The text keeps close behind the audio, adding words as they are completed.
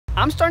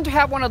I'm starting to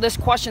have one of these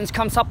questions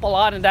comes up a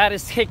lot, and that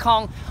is, hey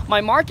Khang,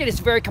 my market is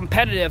very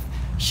competitive.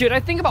 Should I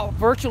think about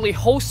virtually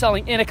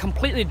wholesaling in a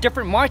completely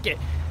different market?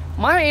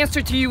 My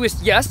answer to you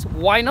is yes,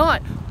 why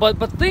not? But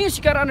things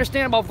you got to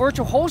understand about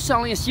virtual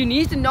wholesaling is you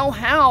need to know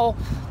how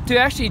to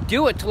actually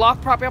do it, to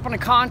lock property up on a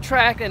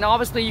contract, and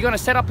obviously you're going to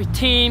set up a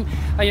team,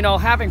 you know,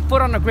 having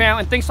foot on the ground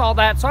and things all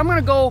that. So I'm going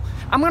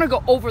to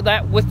go over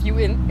that with you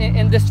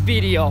in this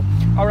video,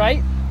 all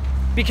right?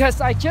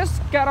 Because I just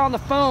got on the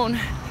phone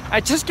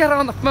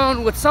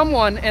with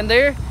someone, and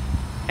they're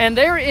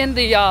in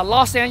the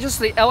Los Angeles,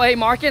 the LA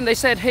market, and they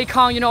said, hey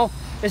Khang, you know,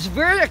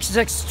 it's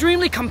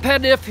extremely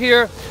competitive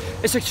here.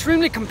 It's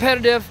extremely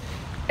competitive,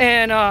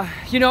 and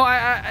you know,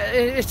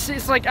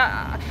 it's like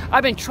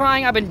I've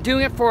been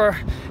doing it for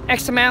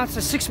X amounts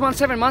of 6 months,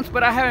 7 months,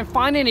 but I haven't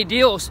found any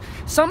deals.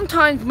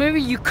 Sometimes maybe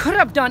you could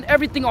have done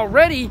everything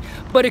already,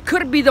 but it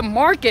could be the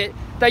market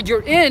that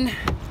you're in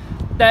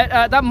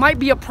that might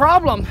be a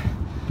problem.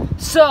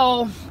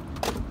 So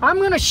I'm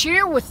gonna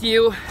share with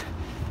you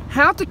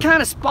how to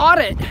kind of spot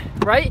it,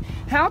 right?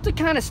 How to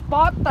kind of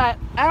spot that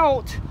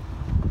out,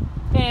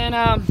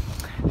 and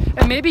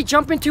maybe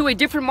jump into a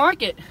different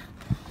market.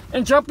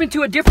 And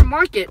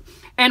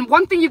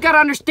one thing you gotta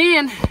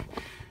understand,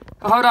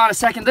 hold on a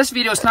second, this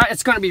video is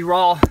it's gonna be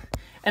raw,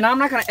 and I'm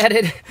not gonna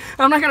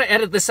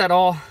edit this at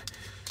all.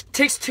 It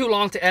takes too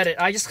long to edit.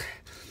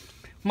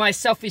 My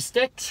selfie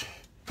sticks,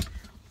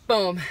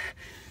 boom.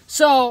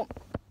 So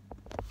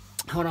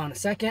hold on a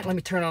second, let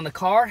me turn on the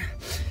car.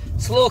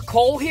 It's a little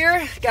cold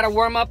here, gotta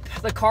warm up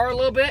the car a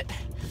little bit.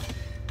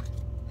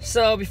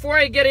 So before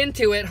I get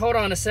into it, hold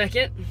on a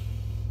second.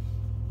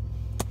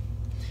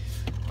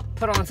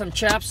 Put on some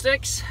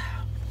chapsticks,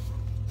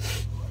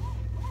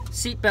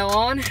 seatbelt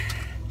on,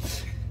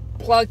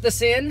 plug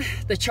this in,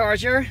 the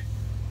charger,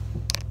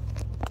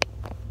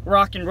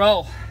 rock and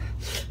roll.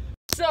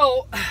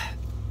 So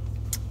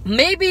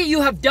maybe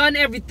you have done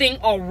everything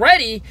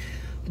already,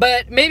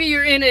 but maybe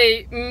you're in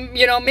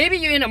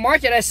a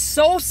market that's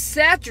so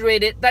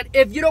saturated that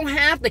if you don't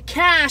have the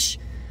cash,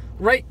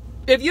 right?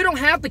 If you don't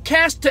have the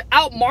cash to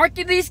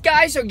outmarket these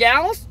guys or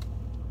gals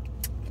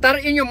that are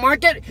in your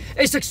market,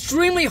 it's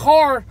extremely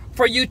hard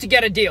for you to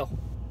get a deal.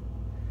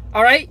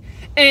 All right?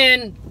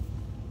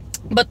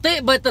 But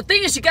the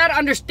thing is, you got to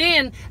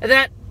understand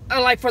that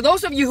like, for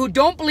those of you who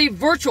don't believe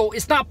virtual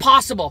is not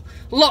possible,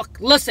 look,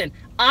 listen,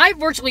 I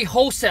virtually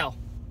wholesale.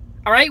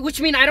 All right?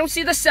 Which means I don't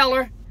see the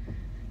seller,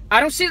 I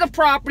don't see the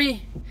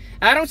property,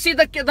 I don't see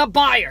the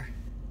buyer.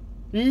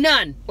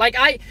 None. Like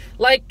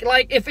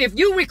if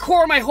you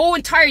record my whole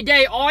entire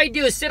day, all I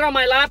do is sit on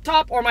my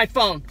laptop or my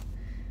phone.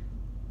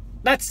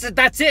 That's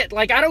it.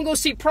 Like, I don't go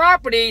see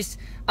properties.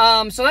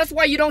 So that's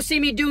why you don't see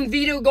me doing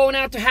video, going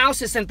out to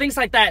houses and things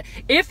like that.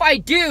 If I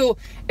do,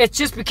 it's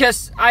just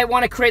because I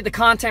want to create the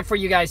content for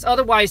you guys.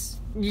 Otherwise,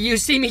 you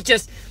see me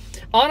just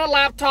on a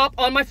laptop,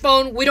 on my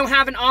phone. We don't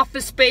have an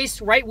office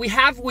space, right? We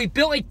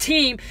built a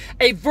team,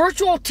 a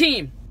virtual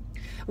team.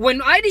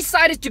 When I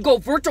decided to go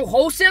virtual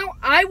wholesale,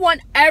 I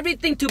want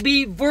everything to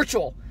be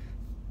virtual.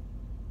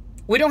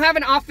 We don't have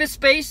an office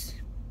space,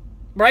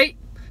 right?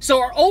 So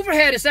our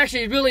overhead is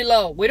actually really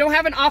low. We don't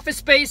have an office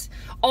space.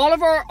 All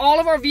of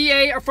our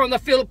VA are from the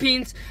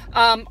Philippines.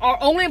 Our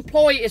only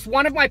employee is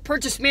one of my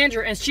purchase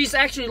manager, and she's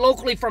actually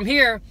locally from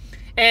here,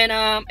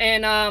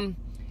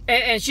 and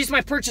she's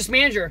my purchase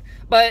manager.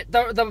 But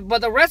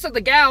the rest of the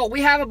gal,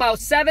 we have about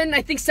seven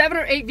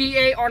or eight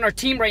VA on our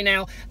team right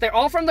now. They're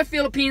all from the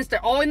Philippines.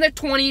 They're all in their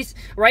 20s,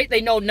 right?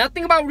 They know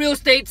nothing about real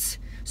estate.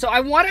 So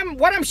what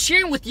I'm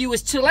sharing with you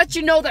is to let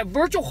you know that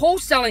virtual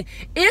wholesaling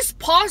is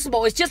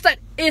possible. It's just that,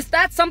 is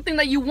that something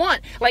that you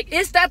want? Like,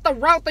 is that the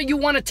route that you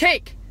want to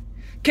take?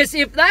 Because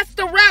if that's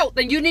the route,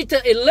 then you need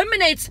to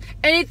eliminate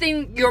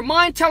anything your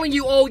mind telling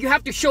you, oh, you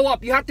have to show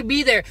up, you have to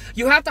be there,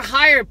 you have to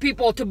hire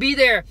people to be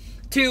there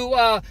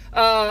to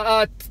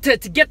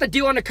get the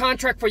deal under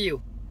contract for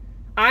you.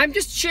 I'm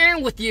just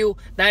sharing with you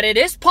that it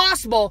is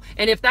possible,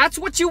 and if that's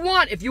what you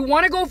want, if you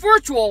want to go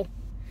virtual,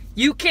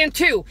 you can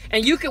too.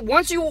 And you can,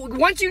 once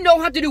you know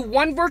how to do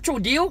one virtual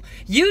deal,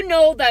 you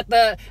know that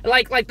the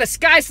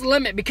sky's the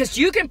limit, because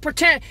you can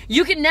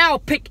now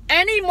pick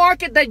any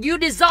market that you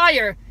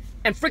desire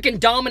and freaking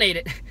dominate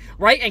it,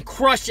 right? And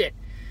crush it.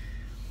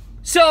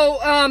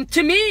 So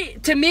to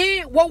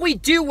me, what we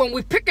do when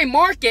we pick a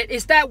market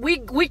is that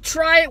we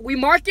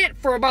market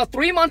for about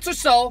 3 months or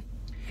so,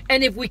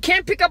 and if we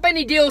can't pick up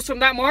any deals from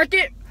that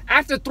market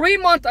after 3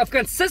 months of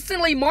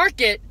consistently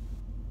market,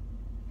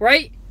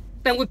 right?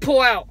 Then we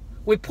pull out.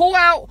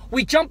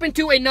 We jump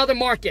into another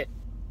market,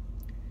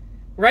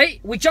 right?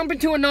 We jump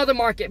into another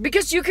market,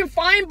 because you can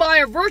find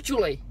buyer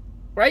virtually,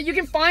 right? You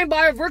can find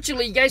buyer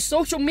virtually, you guys.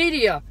 Social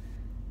media,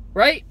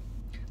 right?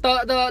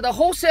 The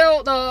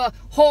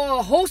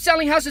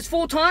Wholesaling Houses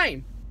full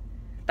time,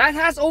 that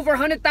has over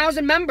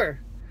 100,000 members.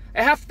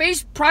 I have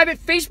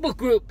private Facebook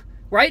group,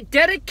 right?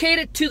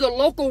 Dedicated to the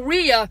local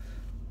RIA,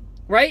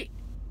 right?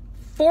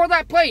 For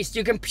that place,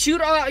 you can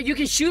shoot on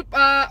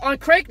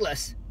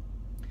Craigslist.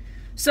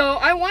 So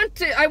I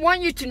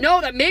want you to know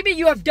that maybe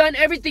you have done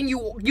everything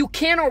you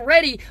can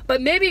already,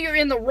 but maybe you're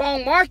in the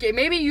wrong market.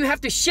 Maybe you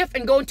have to shift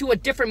and go into a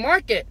different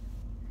market.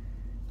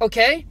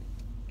 Okay?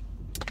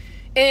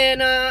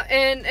 And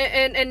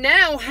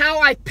now how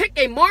I pick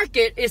a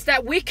market is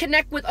that we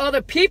connect with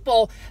other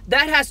people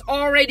that has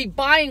already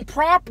buying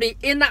property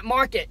in that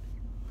market.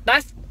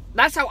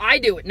 That's how I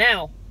do it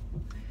now.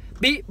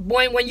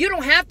 When you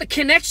don't have the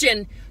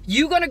connection,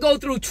 you're gonna go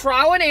through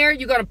trial and error.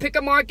 You're gonna pick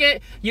a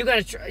market. You're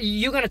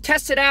gonna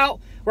test it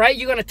out, right?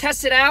 You're gonna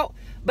test it out.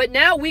 But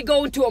now we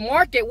go into a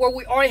market where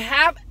we already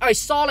have a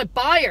solid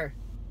buyer.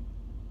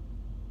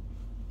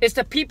 It's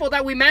the people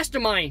that we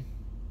mastermind.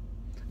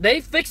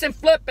 They fix and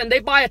flip and they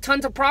buy a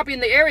tons of property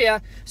in the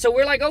area. So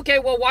we're like, okay,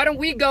 well, why don't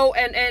we go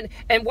and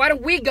why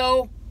don't we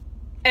go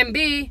and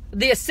be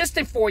the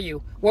assistant for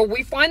you? Well,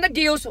 we find the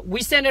deals,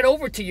 we send it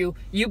over to you,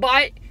 you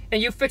buy it,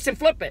 and you fix and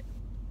flip it.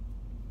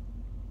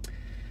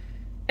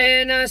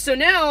 And so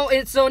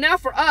now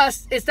for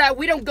us, it's that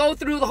we don't go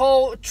through the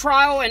whole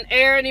trial and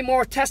error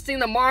anymore, testing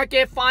the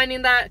market,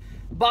 finding that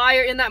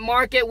buyer in that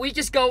market. We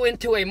just go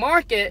into a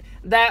market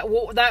that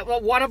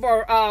one of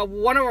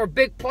our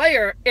big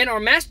player in our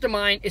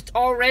mastermind is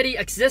already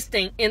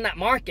existing in that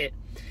market.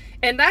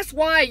 And that's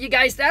why, you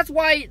guys, that's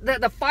why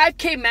the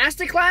 5K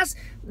masterclass,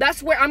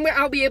 that's where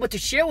I'll be able to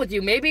share with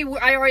you. Maybe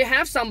I already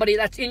have somebody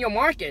that's in your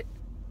market.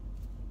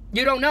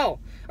 You don't know.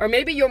 Or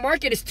maybe your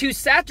market is too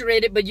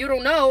saturated, but you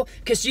don't know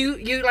because you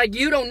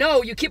don't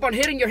know. You keep on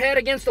hitting your head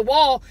against the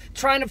wall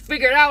trying to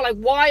figure it out. Like,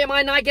 why am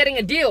I not getting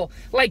a deal?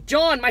 Like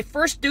John, my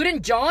first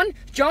student, John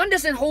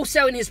doesn't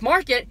wholesale in his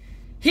market.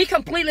 He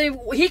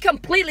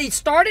completely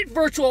started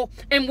virtual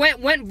and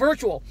went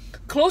virtual.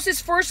 Closed his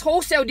first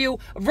wholesale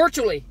deal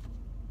virtually.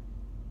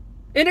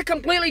 In a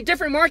completely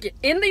different market.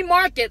 In the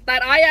market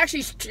that I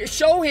actually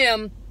show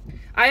him,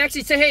 I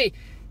actually say, hey,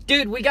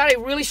 dude, we got a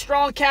really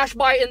strong cash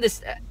buy in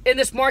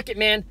this market,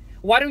 man.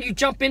 Why don't you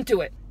jump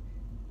into it?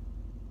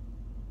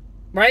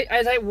 Right?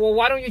 I say, well,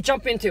 why don't you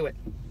jump into it?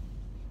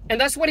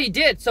 And that's what he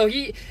did. So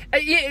he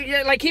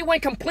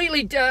went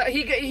completely.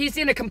 He's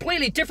in a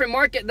completely different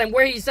market than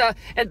where he's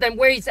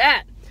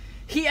at.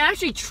 He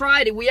actually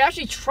tried it. We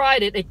actually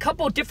tried it a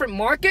couple different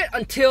market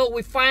until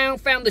we found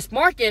this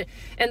market,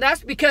 and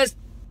that's because,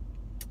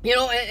 you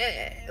know,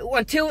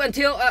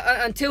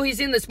 until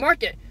he's in this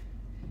market.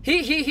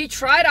 He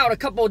tried out a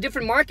couple of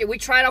different markets. We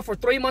tried out for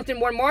 3 months in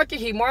one market.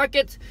 He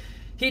markets.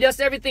 He does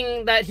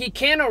everything that he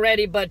can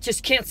already, but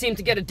just can't seem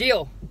to get a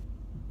deal.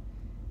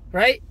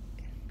 Right?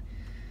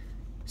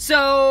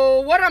 So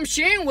what I'm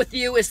sharing with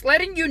you is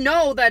letting you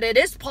know that it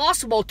is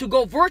possible to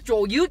go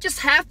virtual. You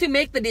just have to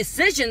make the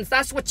decisions.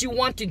 That's what you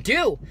want to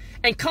do.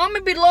 And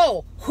comment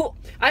below.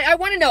 I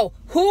want to know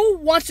who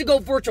wants to go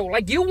virtual.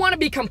 Like, you want to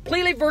be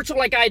completely virtual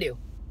like I do.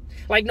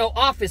 Like, no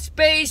office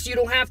space. You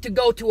don't have to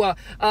go to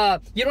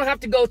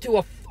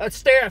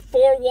stare at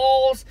 4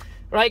 walls,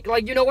 right?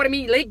 Like, you know what I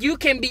mean? Like, you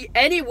can be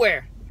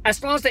anywhere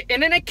as long as the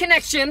internet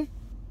connection.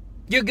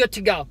 You're good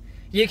to go.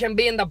 You can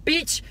be in the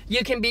beach.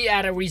 You can be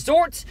at a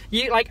resort.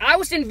 Like, I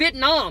was in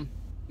Vietnam,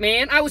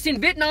 man. I was in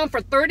Vietnam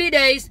for 30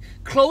 days.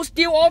 Closed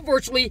deal all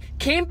virtually.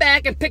 Came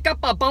back and picked up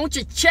a bunch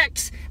of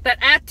checks that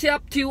added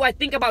up to, I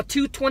think, about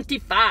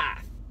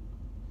 $225.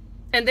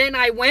 And then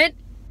I went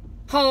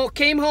home,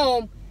 came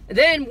home.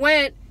 Then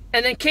went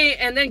and then came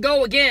and then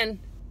go again,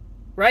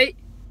 right?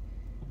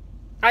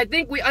 I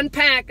think we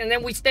unpacked and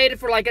then we stayed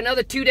for like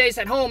another 2 days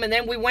at home, and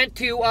then we went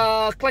to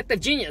Collective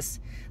Genius.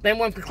 Then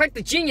when we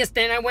Collective Genius,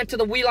 then I went to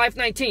the We Life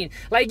 19.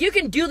 Like, you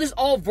can do this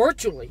all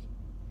virtually.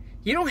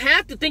 You don't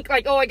have to think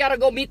like, oh, I gotta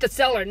go meet the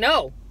seller.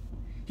 No,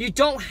 you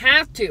don't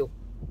have to.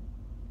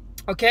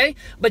 Okay,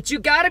 but you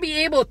gotta be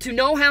able to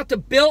know how to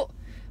build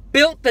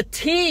the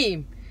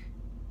team.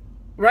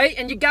 Right?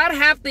 And you gotta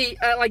have the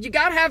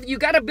you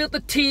gotta build the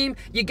team.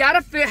 You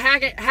gotta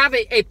have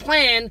a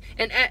plan,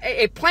 and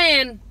a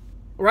plan,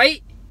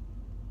 right,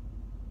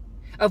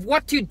 of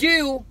what to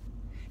do,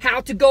 how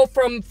to go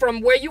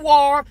from where you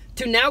are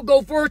to now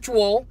go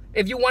virtual.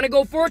 If you want to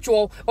go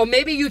virtual, or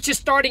maybe you're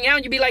just starting out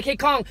and you'd be like, hey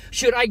Khang,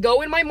 should I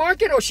go in my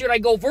market or should I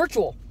go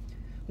virtual?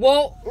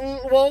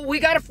 Well,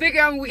 we gotta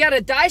figure out. We gotta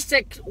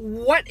dissect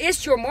what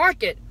is your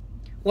market.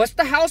 What's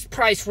the house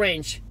price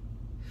range?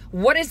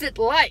 What is it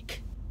like?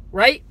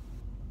 Right?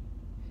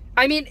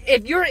 I mean,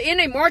 if you're in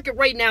a market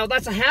right now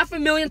that's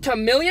 $500,000 to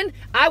 $1 million,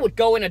 I would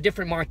go in a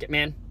different market,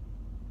 man.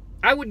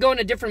 I would go in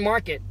a different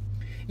market.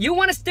 You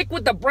want to stick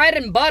with the bread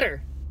and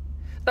butter.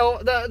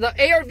 The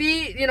ARV,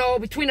 you know,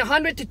 between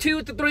 100 to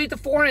 2 to 3 to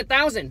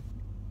 400,000.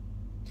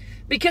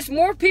 Because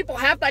more people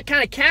have that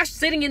kind of cash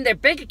sitting in their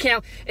bank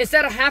account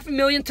instead of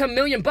 $500,000 to $1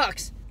 million.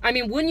 I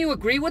mean, wouldn't you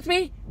agree with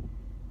me?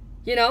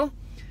 You know?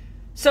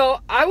 So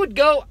I would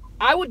go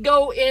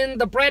in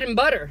the bread and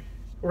butter,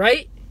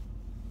 right?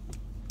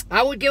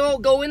 I would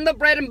go in the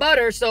bread and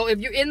butter. So if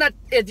you're in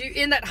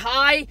that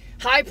high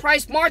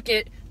price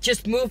market,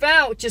 just move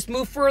out, just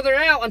move further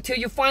out until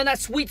you find that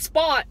sweet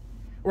spot,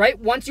 right?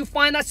 Once you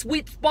find that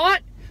sweet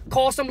spot,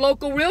 call some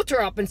local realtor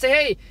up and say,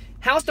 hey,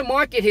 How's the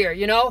market here?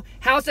 You know,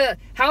 how's the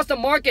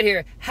market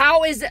here?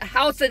 How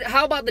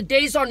about the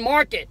days on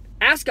market?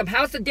 Ask them,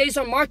 how's the days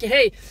on market?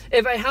 Hey,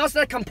 if a house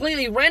that's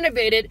completely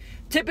renovated,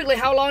 typically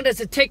how long does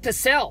it take to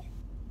sell?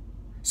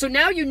 So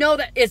now you know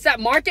that is that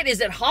market, is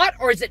it hot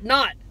or is it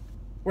not,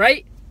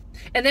 right?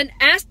 And then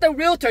ask the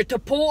realtor to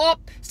pull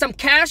up some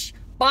cash,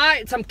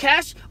 buy some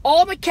cash,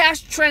 all the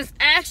cash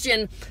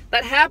transaction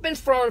that happens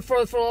for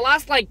the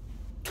last like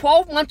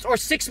 12 months or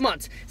 6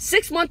 months,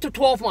 6 months to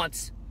 12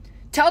 months.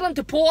 Tell them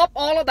to pull up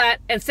all of that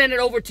and send it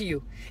over to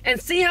you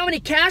and see how many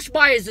cash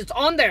buyers it's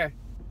on there.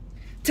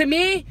 To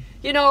me,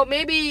 you know,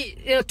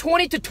 maybe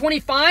 20 to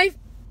 25,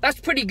 that's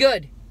pretty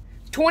good.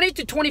 20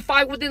 to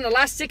 25 within the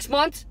last 6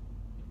 months,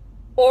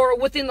 or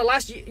within the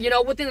last,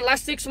 within the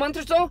last 6 months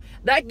or so,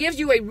 that gives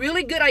you a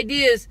really good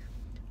ideas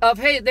of,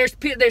 hey, there's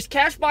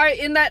cash buyer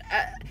in that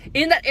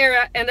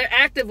area, and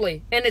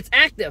it's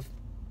active,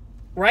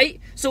 right?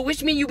 So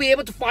which means you'll be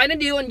able to find a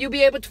deal and you'll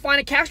be able to find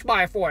a cash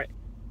buyer for it.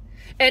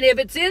 And if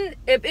it's in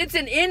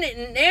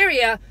an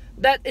area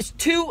that is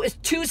too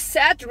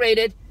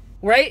saturated,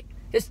 right?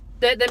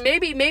 Then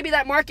maybe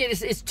that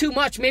market is too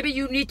much. Maybe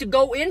you need to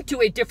go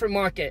into a different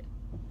market.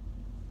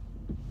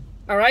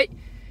 All right.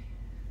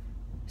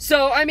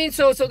 So I mean,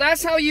 so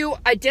that's how you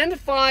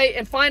identify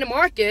and find a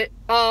market.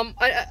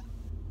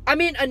 I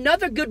mean,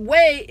 another good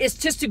way is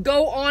just to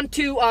go on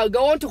to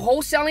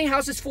Wholesaling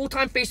Houses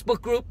full-time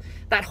Facebook group,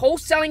 that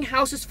Wholesaling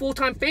Houses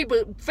full-time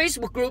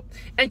Facebook group,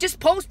 and just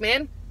post,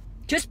 man.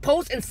 Just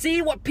post and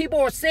see what people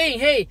are saying.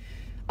 Hey,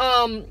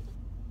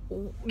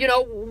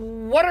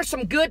 what are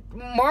some good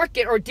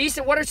market or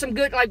decent, what are some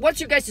good, like, what's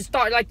your guys'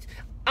 thought? Like,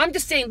 I'm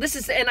just saying, this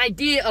is an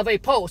idea of a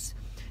post.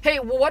 Hey,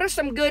 well, what are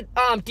some good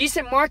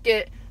decent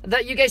market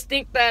that you guys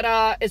think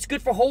that is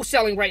good for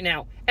wholesaling right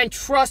now? And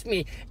trust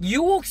me,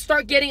 you will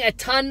start getting a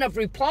ton of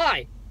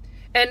reply.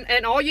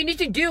 And all you need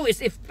to do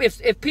is,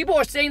 if people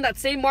are saying that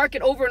same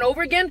market over and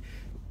over again,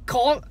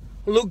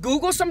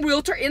 Google some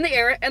realtor in the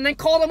area and then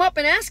call them up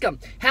and ask them,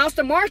 how's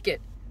the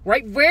market,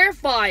 right?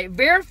 Verify.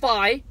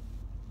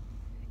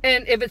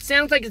 And if it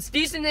sounds like it's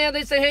decent there,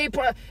 they say, hey,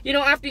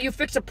 after you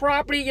fix a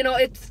property,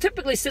 it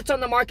typically sits on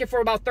the market for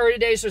about 30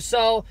 days or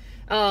so,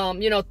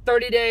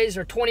 30 days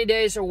or 20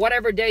 days or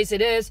whatever days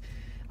it is.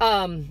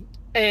 And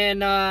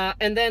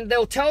then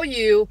they'll tell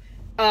you,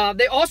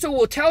 they also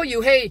will tell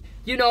you, hey,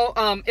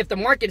 if the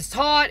market is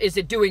hot, is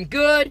it doing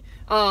good?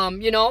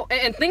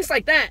 And things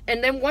like that.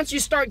 And then once you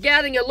start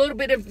gathering a little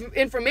bit of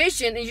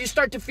information and you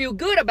start to feel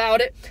good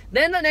about it,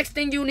 then the next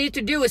thing you need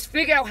to do is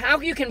figure out how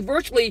you can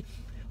virtually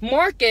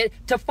market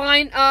to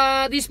find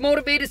these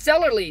motivated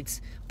seller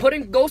leads.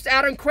 Putting ghosts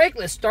out on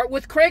Craigslist. Start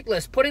with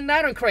Craigslist. Putting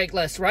that on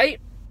Craigslist, right?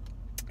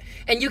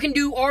 And you can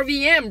do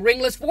RVM,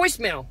 ringless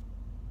voicemail.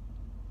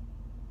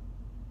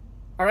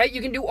 All right,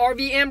 you can do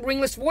RVM,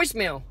 ringless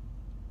voicemail.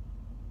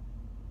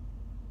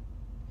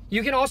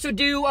 You can also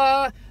do,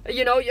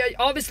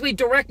 obviously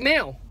direct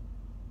mail.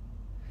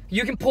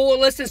 You can pull a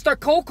list and start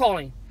cold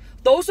calling.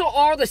 Those are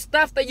all the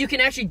stuff that you can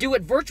actually do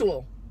at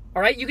virtual.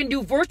 All right, you can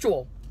do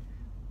virtual.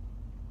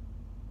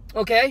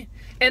 Okay,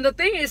 and the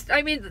thing is,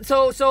 I mean,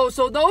 so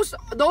those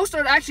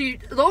are actually,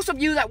 those of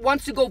you that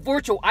wants to go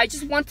virtual, I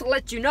just want to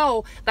let you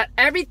know that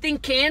everything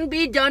can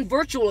be done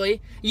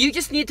virtually. You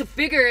just need to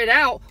figure it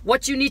out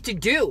what you need to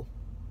do.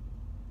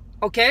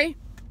 Okay,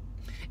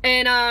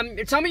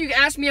 and some of you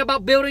asked me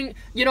about building,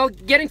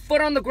 getting foot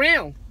on the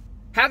ground,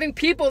 having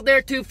people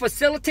there to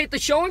facilitate the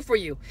showing for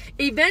you.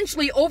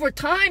 Eventually, over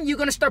time, you're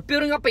gonna start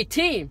building up a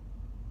team.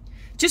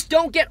 Just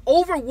don't get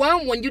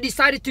overwhelmed when you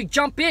decided to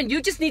jump in.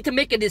 You just need to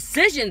make a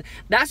decision.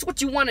 That's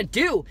what you want to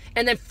do,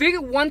 and then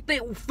figure one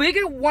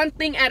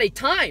thing at a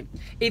time.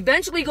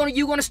 Eventually,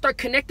 you're gonna start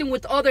connecting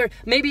with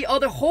maybe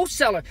other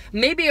wholesaler,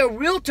 maybe a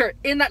realtor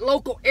in that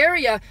local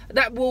area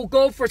that will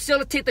go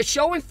facilitate the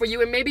showing for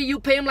you, and maybe you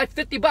pay them like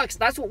 $50.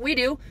 That's what we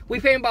do. We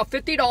pay them about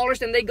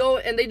 $50, and they go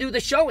and they do the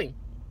showing.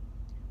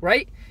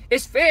 Right?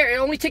 It's fair. It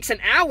only takes an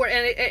hour,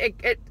 and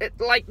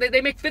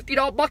they make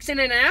 $50 in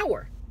an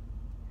hour.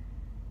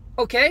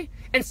 Okay,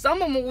 and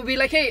some of them will be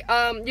like, hey,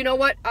 you know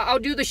what, I'll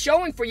do the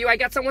showing for you. I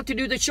got someone to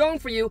do the showing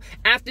for you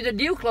after the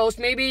deal closed.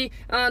 Maybe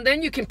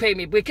then you can pay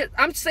me. Because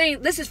I'm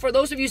saying, this is for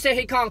those of you who say,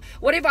 hey, Khang,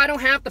 what if I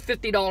don't have the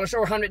 $50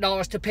 or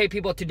 $100 to pay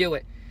people to do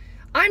it?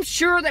 I'm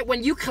sure that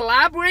when you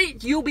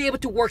collaborate, you'll be able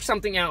to work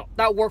something out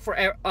that'll work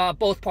for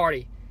both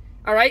parties.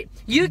 All right,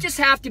 you just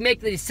have to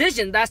make the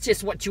decision. That's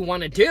just what you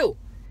want to do.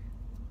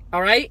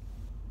 All right.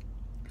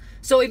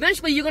 So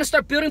eventually you're gonna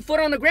start building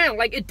foot on the ground.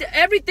 Like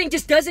everything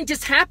just doesn't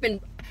just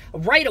happen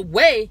right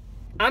away.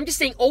 I'm just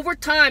saying, over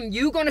time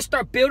you're going to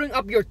start building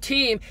up your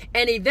team,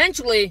 and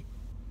eventually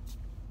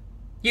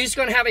you're just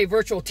going to have a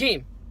virtual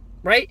team,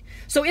 right?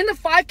 So in the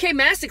 5K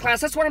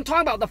masterclass, that's what I'm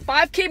talking about. The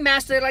 5K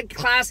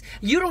masterclass,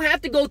 you don't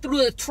have to go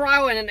through the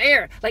trial and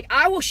error. Like,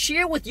 I will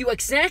share with you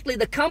exactly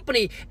the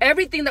company,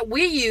 everything that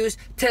we use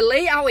to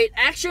lay out an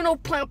actionable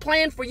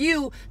plan for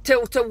you to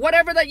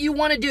whatever that you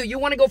want to do. You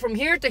want to go from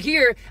here to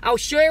here, I'll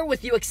share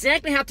with you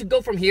exactly how to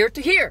go from here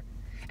to here,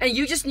 and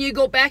you just need to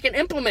go back and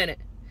implement it.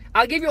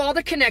 I'll give you all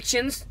the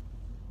connections,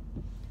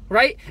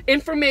 right?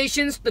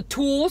 Informations, the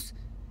tools,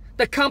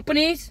 the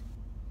companies,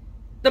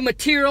 the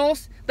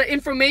materials, the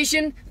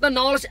information, the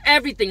knowledge,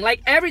 everything.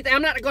 Like everything.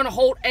 I'm not going to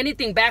hold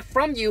anything back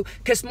from you,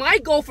 because my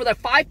goal for the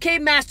 5K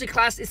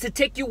Masterclass is to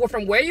take you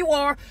from where you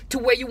are to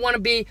where you want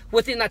to be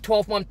within that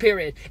 12-month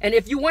period. And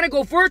if you want to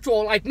go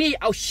virtual like me,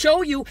 I'll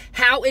show you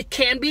how it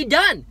can be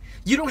done.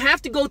 You don't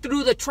have to go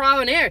through the trial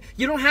and error.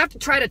 You don't have to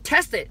try to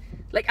test it.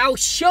 Like, I'll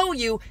show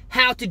you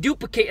how to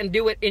duplicate and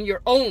do it in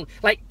your own.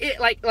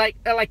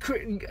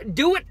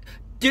 Do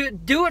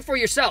it for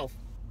yourself.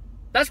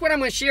 That's what I'm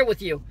going to share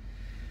with you.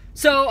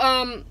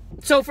 So,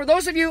 so for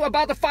those of you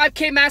about the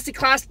 5K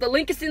Masterclass, the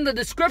link is in the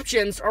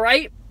descriptions. All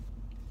right.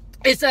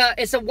 It's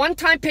a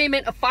one-time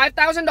payment of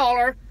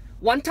 $5,000.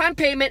 One-time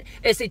payment.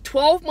 It's a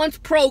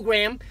 12-month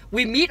program.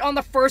 We meet on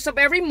the 1st of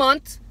every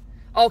month.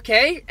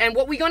 Okay, and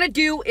what we're gonna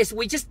do is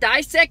we just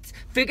dissect,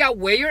 figure out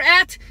where you're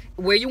at,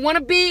 where you want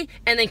to be,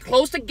 and then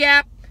close the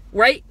gap,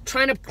 right?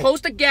 Trying to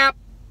close the gap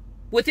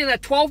within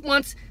that 12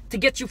 months to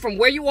get you from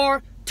where you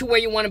are to where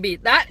you want to be.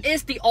 That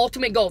is the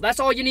ultimate goal.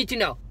 That's all you need to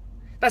know.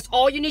 That's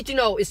all you need to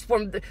know is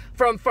from that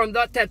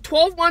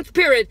 12-month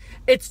period.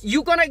 It's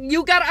you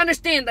gotta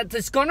understand that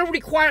it's gonna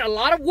require a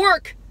lot of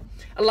work,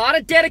 a lot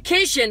of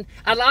dedication,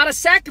 a lot of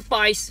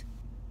sacrifice.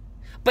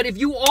 But if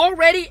you are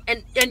ready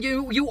and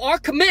you are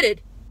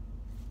committed,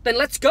 then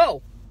let's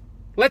go.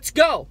 Let's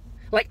go.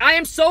 Like, I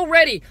am so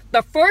ready.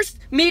 The first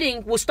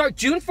meeting will start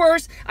June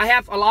 1st. I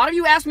have a lot of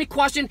you ask me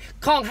question,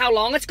 Khang, how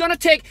long it's gonna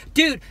take?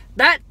 Dude,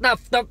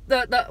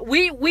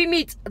 we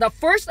meet the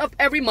 1st of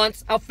every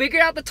month. I'll figure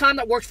out the time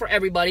that works for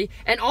everybody.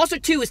 And also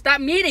too, is that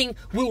meeting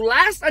will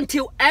last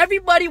until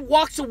everybody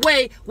walks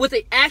away with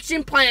an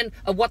action plan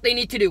of what they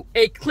need to do.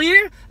 A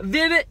clear,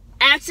 vivid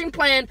action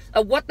plan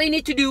of what they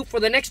need to do for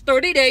the next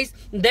 30 days.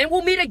 Then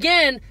we'll meet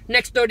again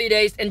next 30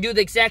 days and do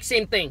the exact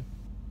same thing.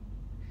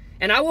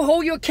 And I will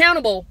hold you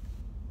accountable,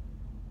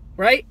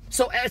 right?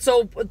 So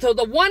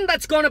the one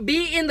that's going to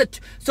be in the,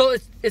 so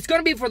it's going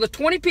to be for the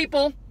 20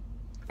 people,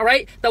 all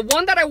right? The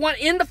one that I want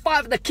in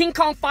the King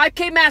Kong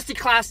 5K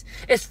Masterclass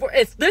is for,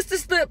 this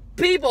is the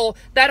people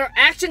that are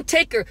action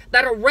taker,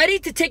 that are ready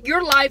to take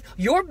your life,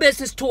 your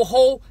business to a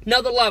whole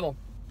nother level.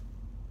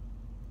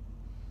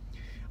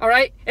 All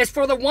right? It's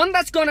for the one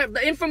that's going to,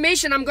 the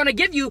information I'm going to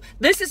give you,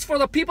 this is for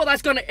the people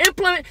that's going to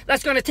implement,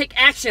 that's going to take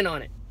action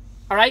on it.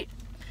 All right?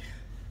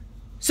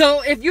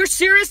 So if you're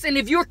serious and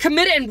if you're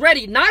committed and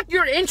ready, not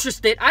you're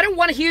interested, I don't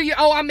want to hear you,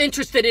 oh, I'm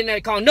interested in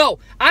it, Khang. No,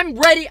 I'm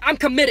ready, I'm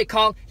committed,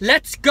 Khang.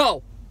 Let's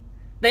go.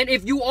 Then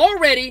if you are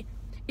ready,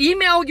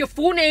 email your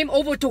full name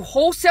over to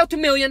Wholesale to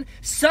Million.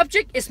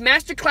 Subject is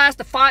Masterclass,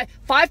 the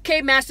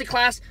 5K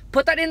Masterclass.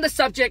 Put that in the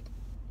subject.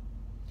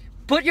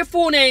 Put your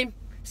full name.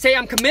 Say,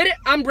 I'm committed,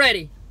 I'm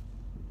ready.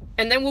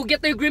 And then we'll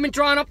get the agreement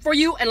drawn up for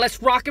you and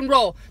let's rock and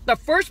roll. The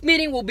first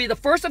meeting will be the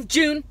 1st of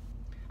June.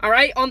 All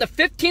right, on the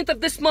 15th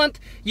of this month,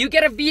 you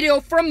get a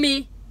video from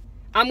me.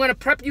 I'm going to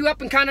prep you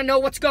up and kind of know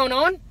what's going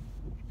on.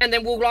 And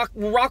then we'll rock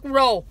and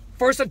roll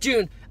 1st of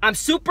June. I'm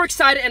super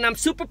excited and I'm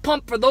super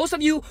pumped for those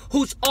of you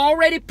who's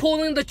already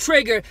pulling the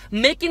trigger,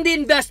 making the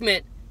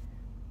investment.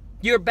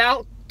 You're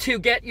about to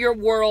get your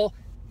world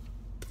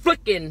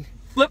freaking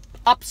flipped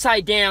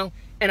upside down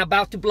and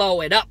about to blow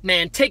it up,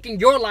 man.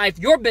 Taking your life,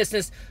 your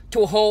business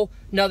to a whole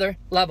nother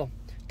level.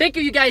 Thank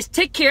you, you guys.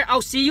 Take care.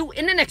 I'll see you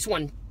in the next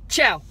one.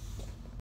 Ciao.